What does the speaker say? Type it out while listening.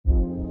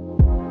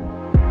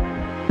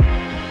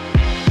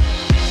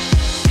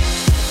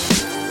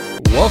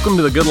Welcome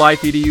to the Good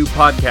Life EDU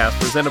podcast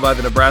presented by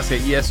the Nebraska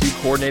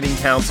ESU Coordinating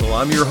Council.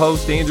 I'm your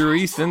host, Andrew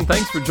Easton.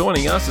 Thanks for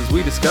joining us as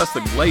we discuss the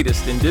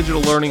latest in digital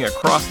learning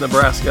across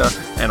Nebraska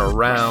and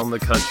around the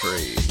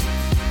country.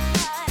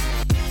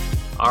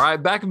 All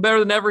right, back and better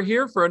than ever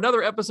here for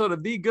another episode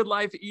of the Good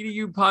Life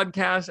EDU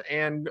podcast,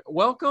 and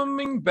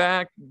welcoming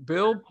back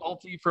Bill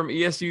Pulte from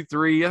ESU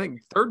 3, I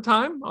think third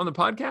time on the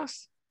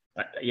podcast.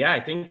 Yeah, I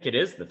think it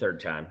is the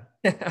third time.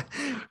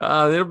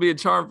 It'll be a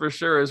charm for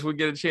sure as we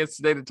get a chance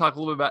today to talk a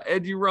little bit about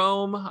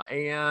Eduroam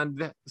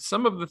and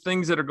some of the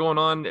things that are going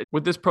on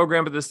with this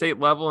program at the state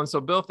level. And so,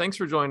 Bill, thanks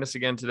for joining us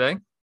again today.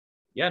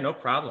 Yeah, no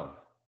problem.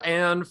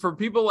 And for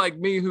people like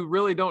me who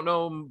really don't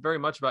know very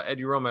much about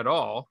Eduroam at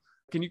all,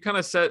 can you kind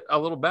of set a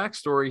little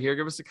backstory here?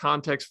 Give us the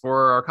context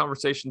for our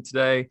conversation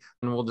today,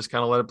 and we'll just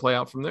kind of let it play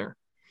out from there.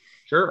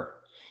 Sure.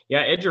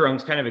 Yeah,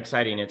 Eduroam's kind of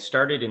exciting. It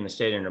started in the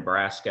state of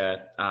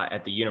Nebraska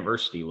at the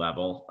university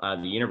level.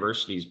 The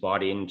university's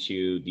bought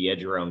into the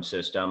Eduroam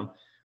system,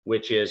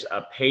 which is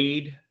a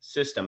paid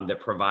system that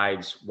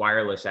provides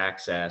wireless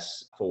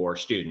access for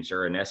students,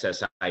 or an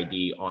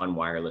SSID on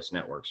wireless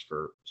networks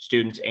for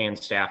students and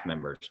staff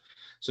members.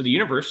 So the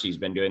university's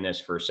been doing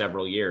this for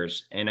several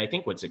years. And I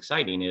think what's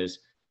exciting is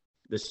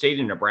the state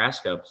of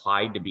Nebraska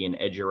applied to be an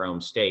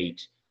Eduroam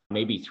state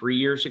maybe 3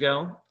 years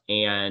ago.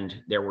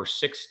 And there were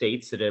 6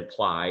 states that had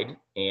applied,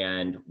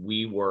 and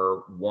we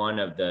were one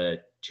of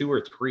the 2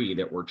 or 3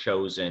 that were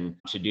chosen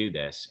to do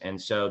this.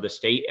 And so the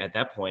state at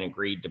that point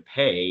agreed to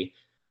pay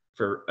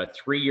for a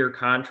 3-year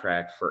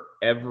contract for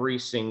every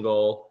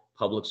single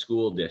public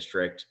school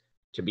district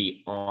to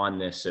be on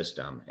this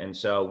system. And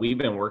so we've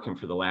been working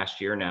for the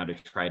last year now to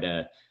try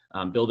to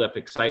build up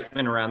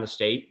excitement around the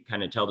state,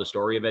 kind of tell the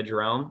story of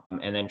Eduroam,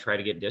 and then try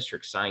to get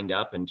districts signed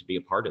up and to be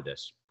a part of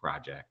this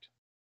project.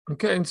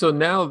 Okay, and so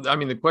now, I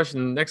mean, the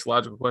next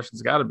logical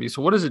question's got to be,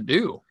 so what does it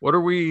do? What are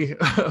we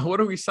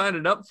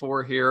signing up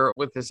for here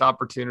with this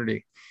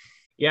opportunity?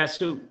 Yeah,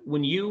 so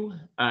when you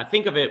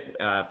think of it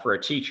for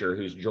a teacher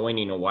who's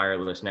joining a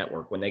wireless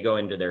network, when they go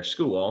into their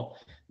school,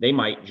 they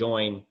might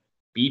join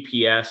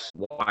BPS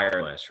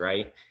wireless,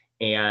 right?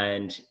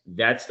 And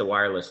that's the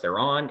wireless they're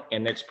on,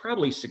 and it's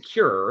probably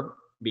secure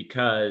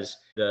because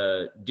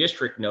the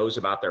district knows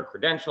about their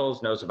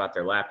credentials, knows about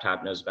their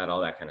laptop, knows about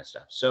all that kind of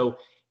stuff. So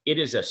it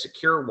is a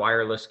secure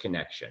wireless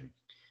connection.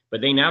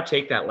 But they now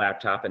take that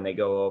laptop and they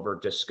go over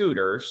to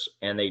Scooters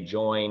and they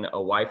join a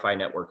Wi-Fi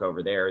network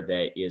over there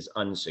that is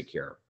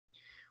unsecure.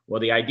 Well,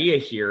 the idea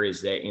here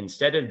is that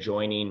instead of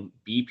joining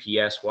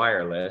BPS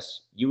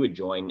wireless, you would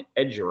join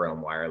Eduroam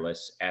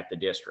wireless at the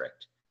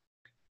district.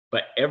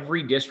 But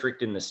every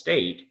district in the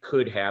state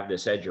could have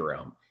this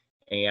Eduroam,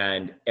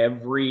 and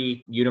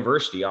every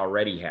university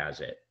already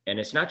has it. And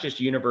it's not just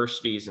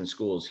universities and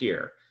schools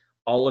here.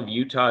 All of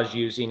Utah's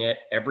using it.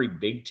 Every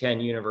Big Ten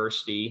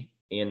university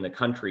in the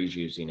country is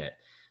using it.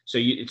 So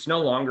it's no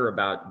longer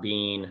about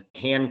being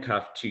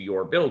handcuffed to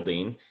your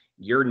building.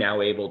 You're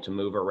now able to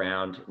move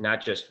around,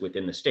 not just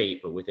within the state,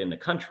 but within the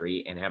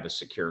country, and have a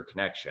secure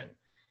connection.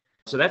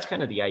 So that's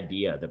kind of the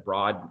idea, the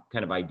broad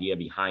kind of idea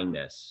behind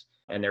this.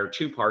 And there are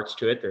 2 parts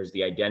to it. There's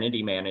the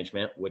identity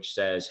management, which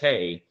says,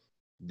 hey,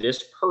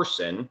 this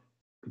person,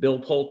 Bill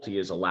Pulte,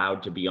 is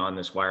allowed to be on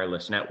this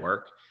wireless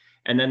network.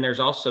 And then there's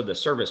also the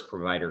service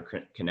provider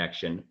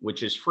connection,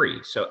 which is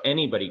free. So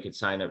anybody could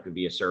sign up to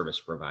be a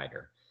service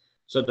provider.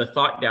 So the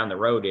thought down the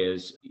road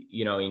is,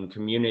 in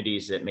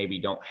communities that maybe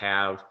don't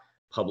have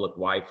public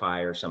Wi-Fi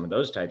or some of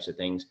those types of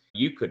things,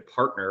 you could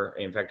partner.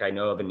 In fact, I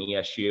know of an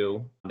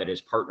ESU that is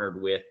partnered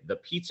with the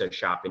pizza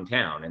shop in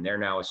town, and they're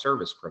now a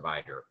service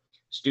provider.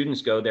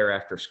 Students go there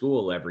after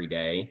school every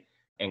day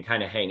and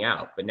kind of hang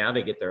out, but now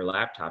they get their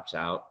laptops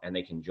out and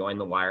they can join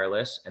the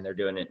wireless, and they're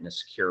doing it in a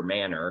secure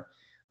manner.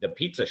 The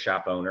pizza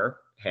shop owner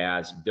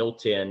has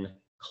built-in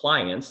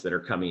clients that are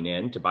coming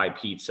in to buy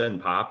pizza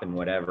and pop and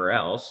whatever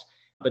else.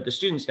 But the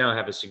students now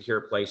have a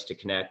secure place to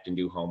connect and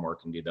do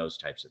homework and do those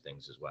types of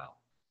things as well.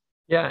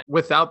 Yeah,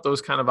 without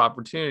those kind of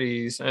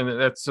opportunities,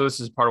 and so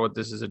this is part of what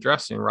this is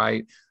addressing,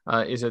 right?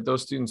 Is that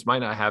those students might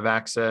not have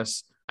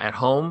access at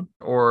home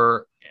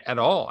or at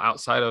all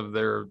outside of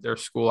their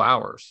school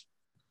hours.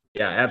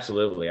 Yeah,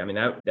 absolutely. I mean,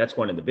 that's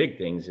one of the big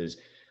things is,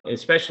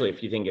 especially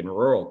if you think in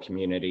rural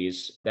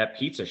communities, that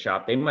pizza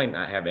shop, they might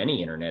not have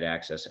any internet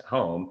access at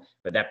home,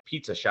 but that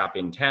pizza shop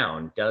in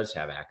town does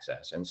have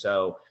access. And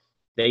so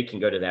they can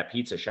go to that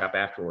pizza shop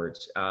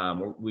afterwards.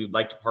 We'd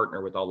like to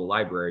partner with all the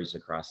libraries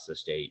across the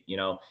state.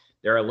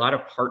 There are a lot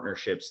of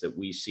partnerships that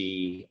we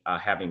see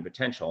having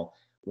potential.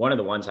 One of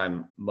the ones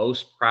I'm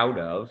most proud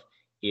of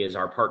is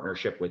our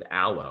partnership with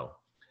Allo.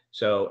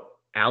 So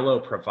Allo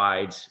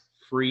provides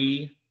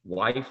free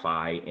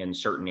Wi-Fi in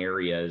certain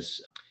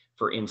areas.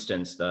 For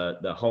instance,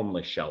 the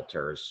homeless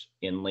shelters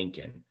in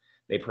Lincoln,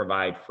 they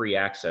provide free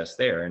access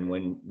there. And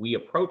when we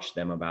approached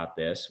them about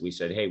this, we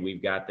said, hey,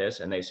 we've got this.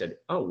 And they said,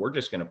 oh, we're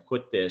just going to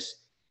put this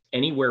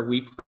anywhere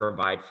we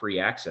provide free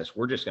access.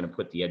 We're just going to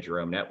put the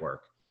Eduroam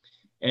network.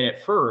 And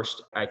at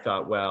first I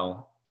thought,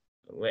 well,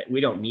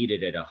 we don't need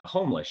it at a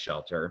homeless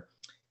shelter.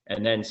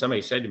 And then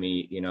somebody said to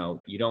me,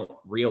 you don't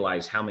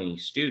realize how many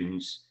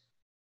students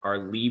are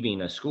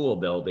leaving a school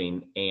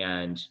building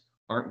and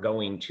aren't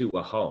going to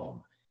a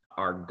home,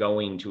 are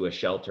going to a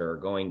shelter, or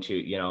going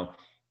to,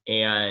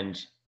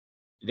 and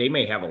they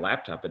may have a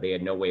laptop, but they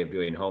had no way of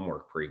doing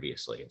homework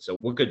previously. And so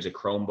what good's a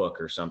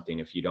Chromebook or something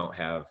if you don't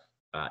have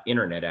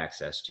internet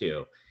access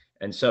to?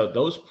 And so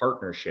those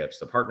partnerships,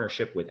 the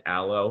partnership with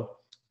Allo,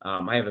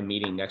 I have a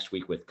meeting next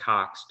week with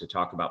Cox to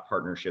talk about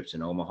partnerships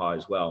in Omaha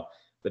as well.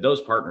 But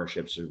those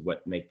partnerships are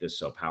what make this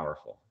so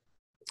powerful.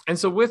 And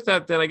so with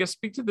that, then I guess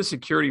speak to the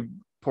security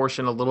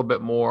portion a little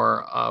bit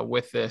more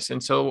with this.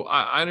 And so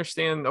I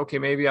understand, okay,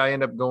 maybe I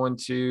end up going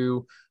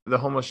to the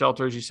homeless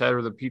shelter, as you said,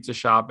 or the pizza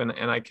shop, and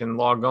I can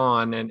log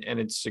on and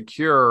it's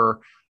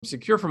secure.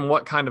 Secure from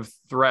what kind of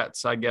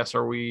threats, I guess,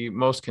 are we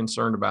most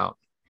concerned about?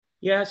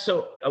 Yeah,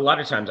 so a lot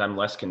of times I'm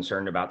less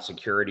concerned about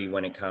security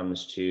when it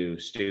comes to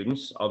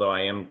students, although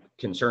I am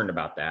concerned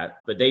about that.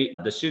 But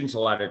the students a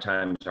lot of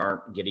times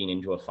aren't getting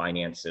into a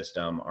finance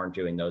system, aren't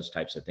doing those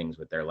types of things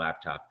with their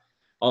laptop.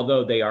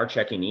 Although they are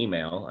checking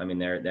email, I mean,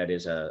 that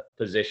is a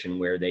position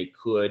where they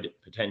could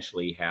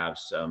potentially have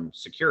some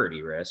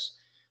security risks.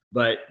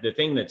 But the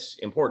thing that's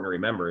important to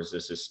remember is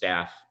this is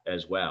staff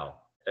as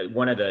well.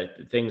 One of the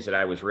things that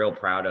I was real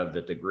proud of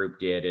that the group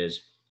did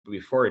is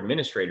before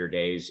administrator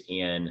days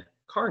in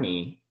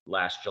Kearney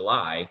last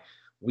July,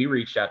 we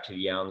reached out to the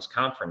Youns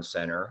Conference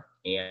Center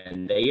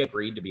and they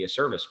agreed to be a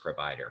service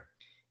provider.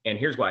 And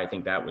here's why I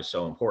think that was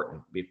so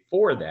important.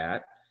 Before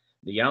that,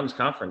 the Youns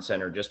Conference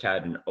Center just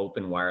had an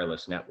open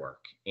wireless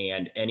network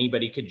and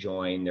anybody could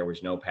join. There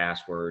was no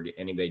password.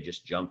 Anybody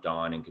just jumped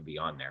on and could be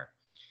on there.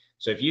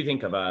 So if you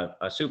think of a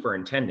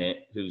superintendent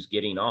who's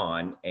getting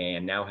on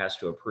and now has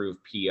to approve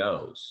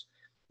POs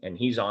and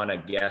he's on a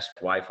guest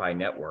Wi-Fi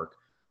network,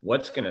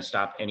 what's going to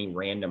stop any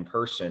random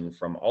person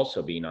from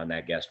also being on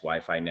that guest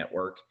Wi-Fi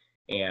network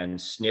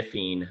and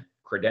sniffing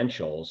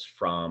credentials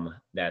from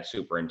that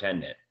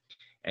superintendent?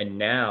 And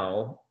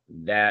now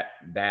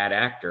that bad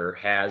actor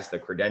has the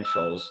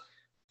credentials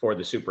for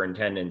the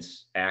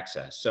superintendent's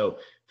access. So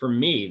for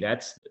me,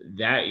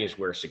 that is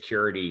where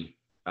security,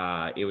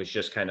 it was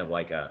just kind of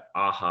like a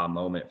aha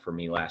moment for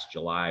me last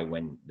July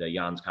when the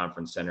Youns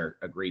Conference Center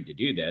agreed to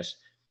do this,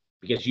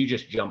 because you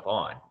just jump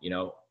on,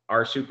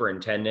 our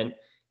superintendent,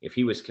 if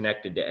he was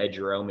connected to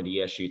Eduroam at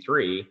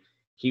ESU3,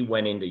 he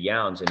went into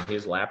Youns and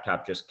his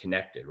laptop just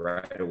connected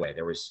right away.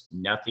 There was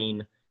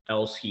nothing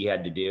else he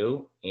had to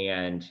do.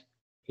 And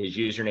his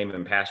username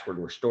and password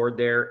were stored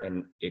there,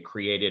 and it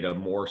created a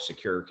more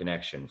secure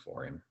connection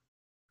for him.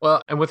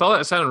 Well, and with all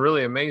that sounding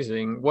really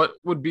amazing, what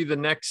would be the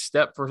next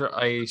step for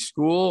a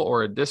school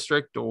or a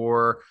district,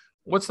 or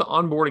what's the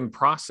onboarding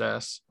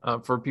process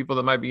for people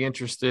that might be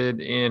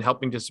interested in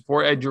helping to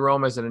support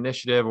Eduroam as an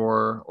initiative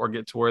or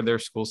get to where their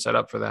school set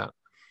up for that?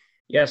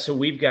 Yeah, so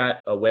we've got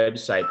a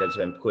website that's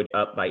been put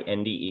up by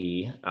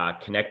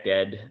NDE, Connect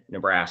Ed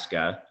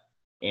Nebraska,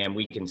 and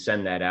we can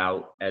send that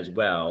out as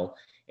well.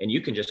 And you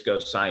can just go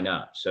sign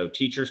up. So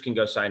teachers can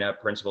go sign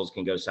up, principals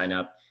can go sign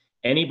up.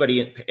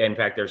 Anybody, in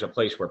fact, there's a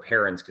place where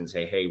parents can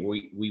say, hey,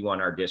 we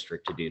want our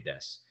district to do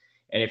this.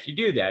 And if you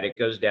do that, it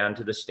goes down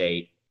to the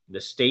state. The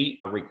state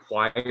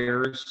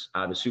requires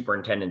the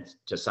superintendent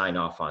to sign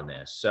off on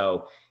this.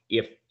 So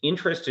if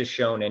interest is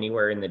shown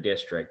anywhere in the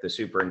district, the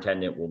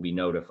superintendent will be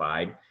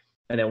notified.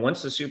 And then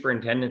once the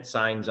superintendent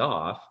signs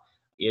off,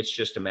 it's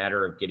just a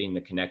matter of getting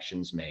the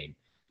connections made.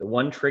 The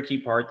one tricky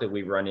part that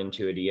we run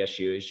into at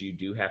ESU is you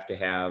do have to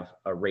have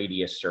a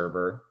Radius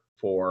server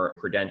for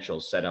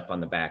credentials set up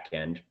on the back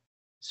end.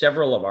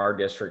 Several of our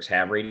districts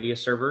have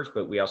Radius servers,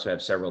 but we also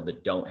have several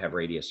that don't have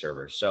Radius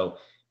servers. So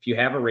if you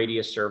have a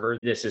Radius server,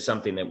 this is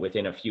something that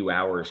within a few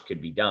hours could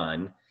be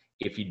done.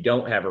 If you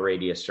don't have a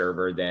Radius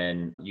server,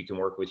 then you can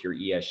work with your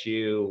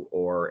ESU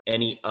or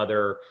any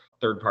other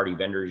third-party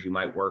vendors you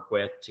might work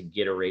with to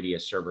get a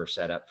Radius server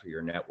set up for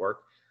your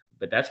network.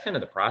 But that's kind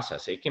of the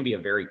process. It can be a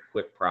very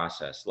quick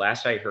process.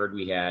 Last I heard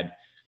we had,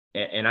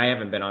 and I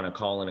haven't been on a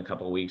call in a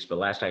couple of weeks, but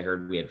last I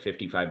heard we had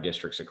 55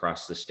 districts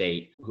across the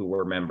state who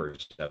were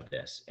members of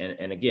this.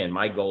 And again,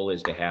 my goal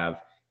is to have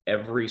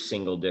every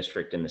single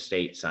district in the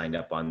state signed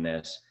up on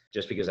this,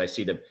 just because I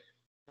see the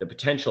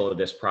potential of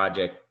this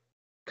project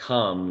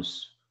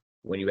comes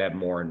when you have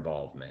more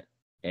involvement.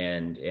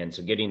 And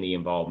so getting the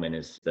involvement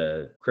is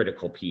the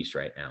critical piece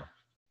right now.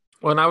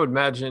 Well, and I would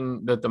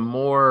imagine that the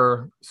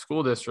more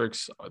school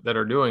districts that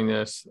are doing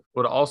this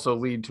would also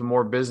lead to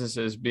more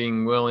businesses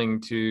being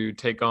willing to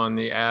take on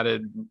the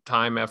added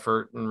time,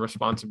 effort, and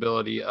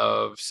responsibility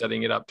of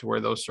setting it up to where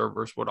those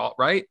servers would all,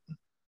 right?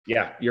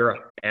 Yeah,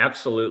 you're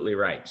absolutely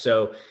right.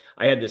 So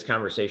I had this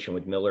conversation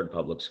with Millard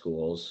Public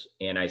Schools,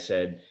 and I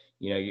said,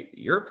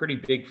 you're a pretty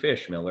big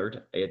fish,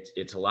 Millard.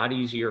 It's a lot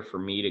easier for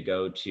me to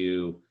go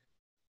to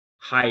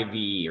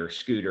Hy-Vee or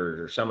Scooters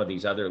or some of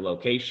these other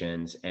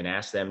locations and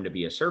ask them to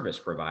be a service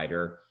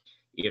provider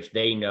if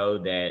they know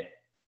that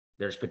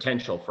there's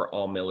potential for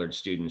all Millard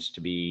students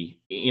to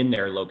be in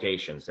their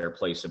locations, their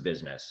place of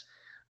business.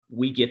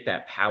 We get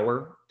that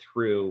power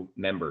through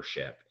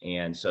membership.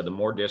 And so the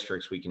more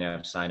districts we can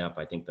have sign up,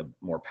 I think the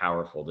more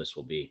powerful this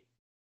will be.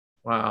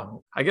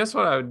 Wow. I guess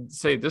what I would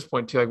say at this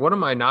point too, like, what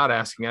am I not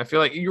asking? I feel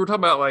like you were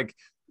talking about like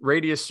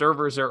radius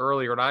servers there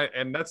earlier,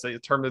 and that's a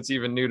term that's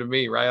even new to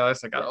me, right? I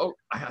was like, oh,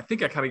 I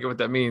think I kind of get what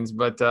that means,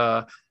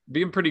 but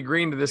being pretty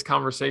green to this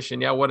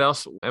conversation. Yeah. What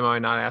else am I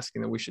not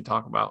asking that we should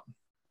talk about?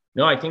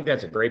 No, I think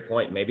that's a great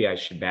point. Maybe I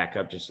should back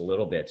up just a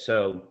little bit.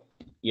 So,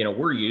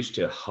 we're used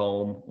to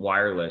home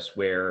wireless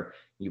where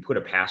you put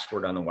a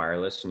password on the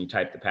wireless and you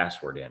type the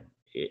password in.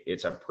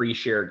 It's a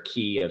pre-shared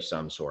key of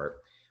some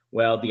sort.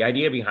 Well, the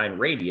idea behind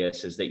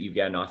Radius is that you've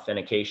got an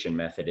authentication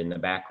method in the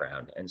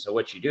background. And so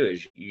what you do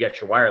is you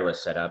get your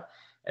wireless set up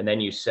and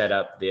then you set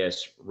up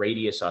this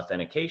Radius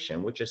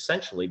authentication, which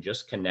essentially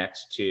just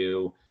connects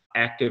to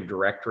Active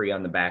Directory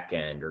on the back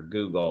end or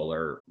Google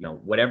or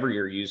whatever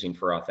you're using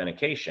for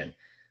authentication.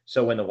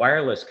 So when the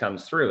wireless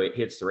comes through, it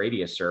hits the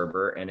Radius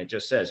server and it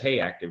just says,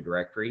 hey, Active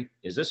Directory,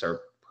 is this a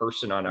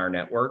person on our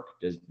network?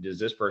 Does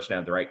this person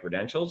have the right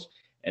credentials?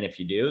 And if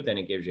you do, then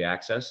it gives you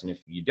access. And if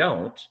you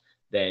don't,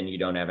 then you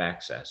don't have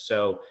access.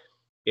 So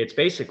it's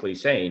basically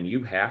saying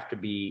you have to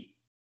be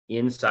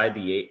inside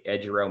the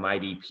Eduroam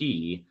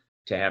IDP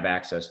to have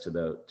access to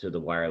the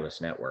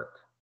wireless network.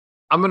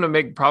 I'm going to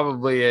make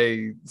probably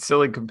a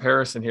silly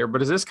comparison here,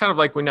 but is this kind of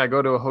like when I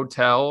go to a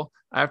hotel,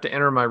 I have to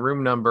enter my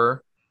room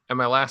number and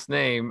my last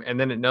name, and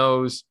then it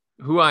knows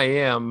who I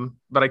am,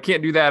 but I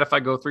can't do that if I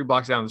go 3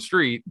 blocks down the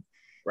street.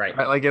 Right.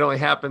 Like it only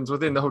happens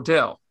within the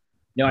hotel.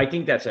 No, I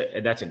think that's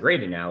a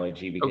great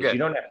analogy because you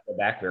don't have to go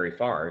back very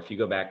far. If you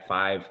go back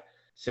 5,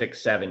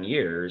 6, 7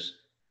 years,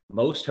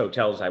 most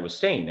hotels I was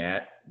staying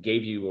at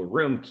gave you a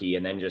room key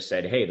and then just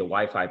said, hey, the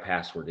Wi-Fi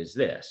password is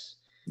this.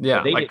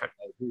 Yeah.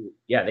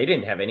 They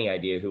didn't have any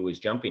idea who was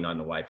jumping on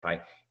the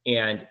Wi-Fi.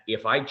 And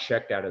if I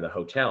checked out of the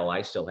hotel,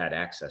 I still had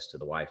access to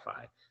the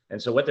Wi-Fi.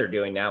 And so what they're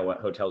doing now,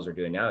 what hotels are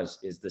doing now is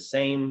the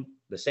same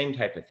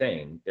type of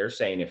thing. They're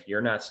saying if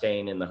you're not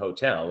staying in the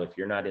hotel, if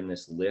you're not in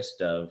this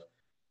list of,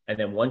 and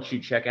then once you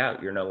check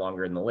out, you're no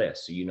longer in the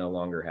list. So you no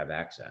longer have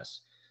access.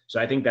 So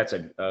I think that's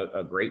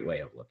a great way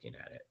of looking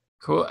at it.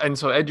 Cool. And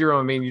so Eduroam,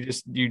 I mean,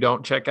 you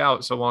don't check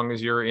out so long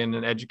as you're in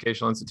an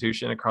educational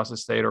institution across the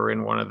state or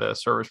in one of the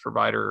service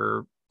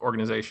provider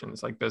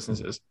organizations like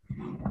businesses.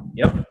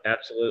 Yep,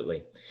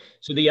 absolutely.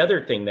 So the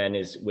other thing then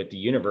is with the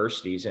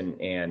universities,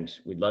 and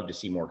we'd love to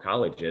see more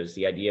colleges,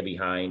 the idea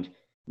behind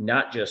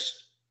not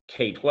just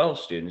K-12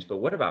 students, but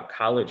what about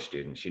college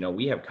students?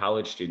 We have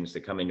college students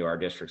that come into our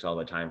districts all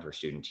the time for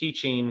student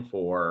teaching,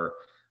 for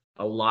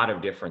a lot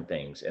of different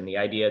things. And the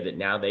idea that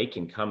now they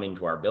can come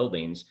into our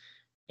buildings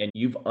and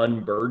you've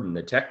unburdened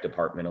the tech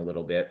department a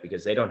little bit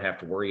because they don't have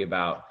to worry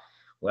about,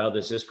 well,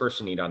 does this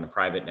person need on the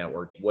private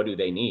network? What do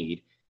they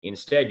need?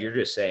 Instead, you're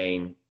just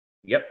saying,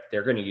 yep,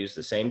 they're going to use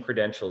the same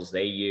credentials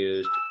they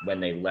used when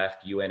they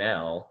left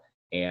UNL,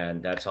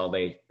 and that's all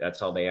they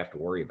have to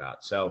worry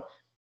about. So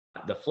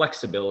the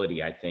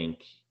flexibility, I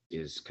think,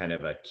 is kind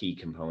of a key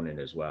component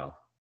as well.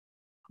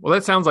 Well,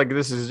 that sounds like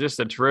this is just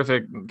a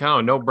terrific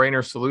kind of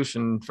no-brainer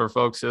solution for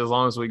folks as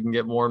long as we can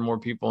get more and more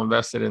people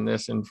invested in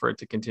this and for it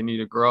to continue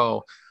to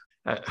grow.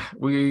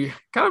 We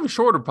kind of a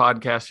shorter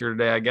podcast here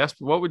today, I guess,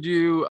 but what would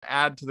you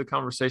add to the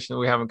conversation that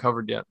we haven't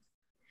covered yet?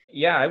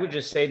 Yeah, I would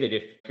just say that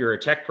if you're a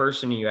tech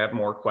person and you have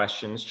more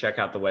questions, check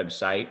out the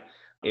website.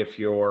 If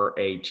you're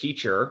a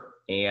teacher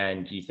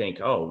and you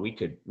think, oh, we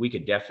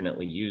could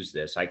definitely use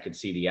this, I could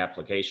see the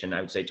application, I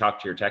would say talk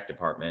to your tech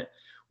department.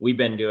 We've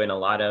been doing a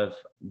lot of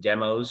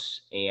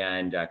demos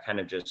and kind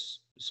of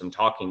just some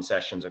talking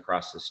sessions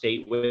across the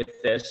state with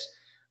this.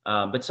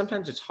 But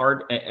sometimes it's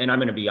hard. And I'm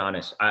going to be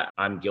honest,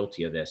 I'm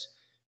guilty of this.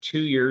 2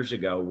 years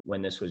ago,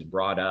 when this was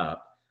brought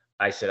up,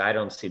 I said, I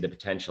don't see the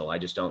potential. I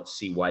just don't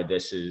see why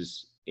this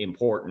is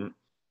important.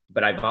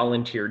 But I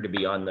volunteered to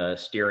be on the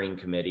steering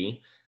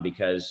committee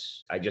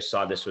because I just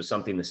saw this was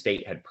something the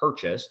state had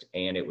purchased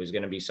and it was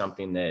going to be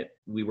something that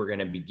we were going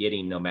to be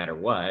getting no matter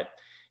what.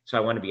 So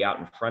I want to be out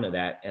in front of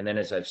that. And then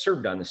as I've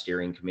served on the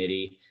steering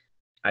committee,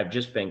 I've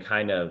just been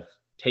kind of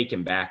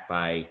taken back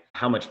by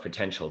how much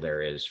potential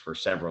there is for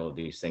several of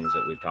these things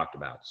that we've talked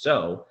about.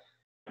 So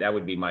that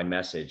would be my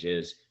message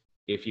is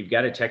if you've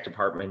got a tech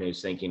department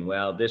who's thinking,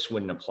 well, this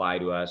wouldn't apply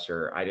to us,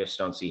 or I just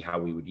don't see how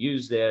we would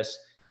use this,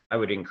 I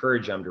would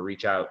encourage them to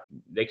reach out.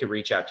 They could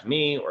reach out to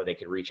me or they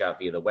could reach out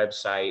via the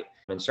website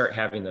and start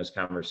having those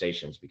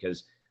conversations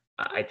because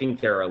I think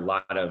there are a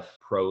lot of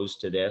pros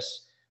to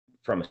this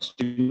from a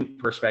student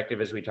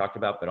perspective, as we talked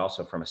about, but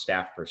also from a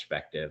staff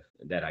perspective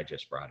that I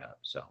just brought up.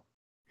 So.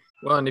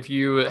 Well, and if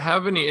you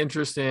have any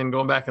interest in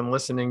going back and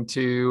listening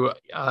to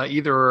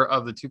either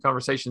of the two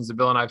conversations that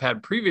Bill and I've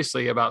had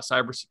previously about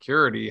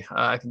cybersecurity,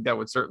 I think that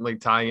would certainly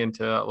tie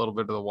into a little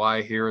bit of the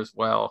why here as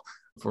well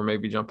for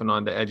maybe jumping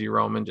on to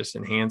Eduroam and just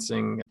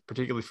enhancing,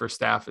 particularly for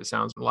staff, it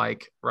sounds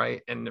like,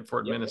 right? And for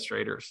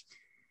administrators.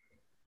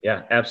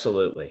 Yeah,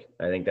 absolutely.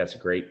 I think that's a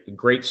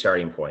great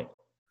starting point.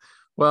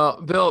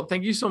 Well, Bill,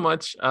 thank you so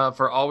much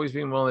for always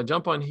being willing to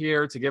jump on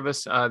here to give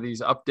us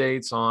these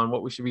updates on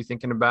what we should be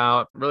thinking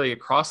about really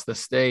across the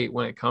state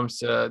when it comes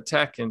to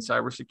tech and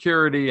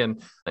cybersecurity.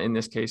 And in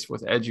this case,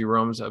 with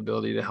Eduroam's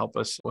ability to help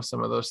us with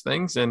some of those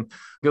things. And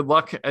good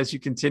luck as you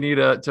continue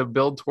to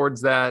build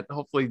towards that,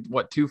 hopefully,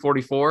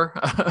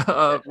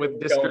 244 with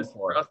districts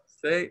across the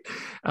state.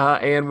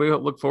 And we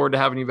look forward to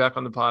having you back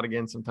on the pod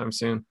again sometime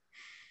soon.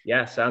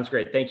 Yeah, sounds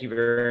great. Thank you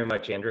very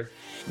much, Andrew.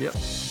 Yep.